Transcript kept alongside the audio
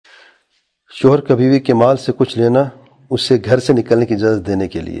شوہر کا بیوی کے مال سے کچھ لینا اسے گھر سے نکلنے کی اجازت دینے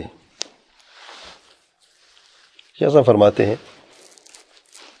کے لیے۔ ایسا فرماتے ہیں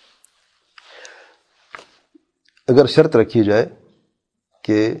اگر شرط رکھی جائے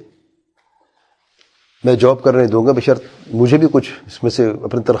کہ میں جاب کرنے دوں گا بشرط مجھے بھی کچھ اس میں سے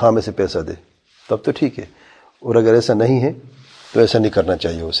اپنی تنخواہ میں سے پیسہ دے، تب تو ٹھیک ہے، اور اگر ایسا نہیں ہے تو ایسا نہیں کرنا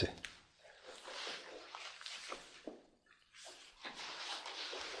چاہیے اسے۔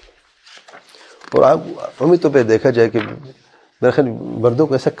 اور عمومی طور پہ دیکھا جائے کہ میرے خیال مردوں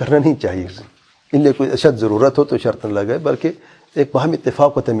کو ایسا کرنا نہیں چاہیے، ان لیے کوئی اشد ضرورت ہو تو شرط نہ لگائے، بلکہ ایک باہمی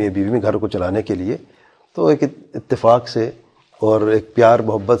اتفاق ہوتا ہے میاں بیوی میں گھر کو چلانے کے لیے، تو ایک اتفاق سے اور ایک پیار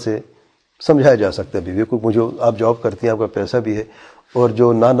محبت سے سمجھایا جا سکتا ہے بیوی کو، مجھے آپ جاب کرتی ہیں، آپ کا پیسہ بھی ہے، اور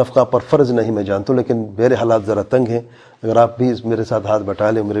جو نفقہ پر فرض نہیں میں جانتا ہوں، لیکن میرے حالات ذرا تنگ ہیں، اگر آپ بھی میرے ساتھ ہاتھ بٹا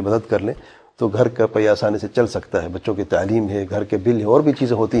لیں، میری مدد کر لیں تو گھر کا پہیہ آسانی سے چل سکتا ہے، بچوں کی تعلیم ہے، گھر کے بل ہے، اور بھی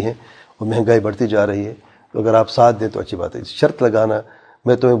چیزیں ہوتی ہیں، اور مہنگائی بڑھتی جا رہی ہے، تو اگر آپ ساتھ دیں تو اچھی بات ہے۔ شرط لگانا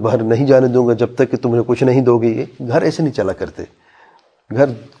میں تمہیں باہر نہیں جانے دوں گا جب تک کہ تم مجھے کچھ نہیں دو گی، گھر ایسے نہیں چلا کرتے۔ گھر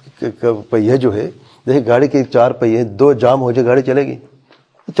کا پہیہ جو ہے، دیکھیں گاڑی کے 4 پہیے، 2 جام ہو جائے گاڑی چلے گی؟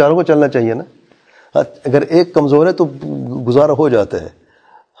 چاروں کو چلنا چاہیے نا۔ اگر ایک کمزور ہے تو گزارا ہو جاتا ہے،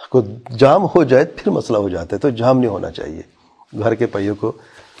 کوئی جام ہو جائے پھر مسئلہ ہو جاتا ہے، تو جام نہیں ہونا چاہیے، گھر کے پہیوں کو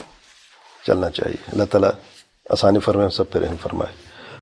چلنا چاہیے۔ اللہ تعالیٰ آسانی فرمائے، سب پہ رحم فرمائے۔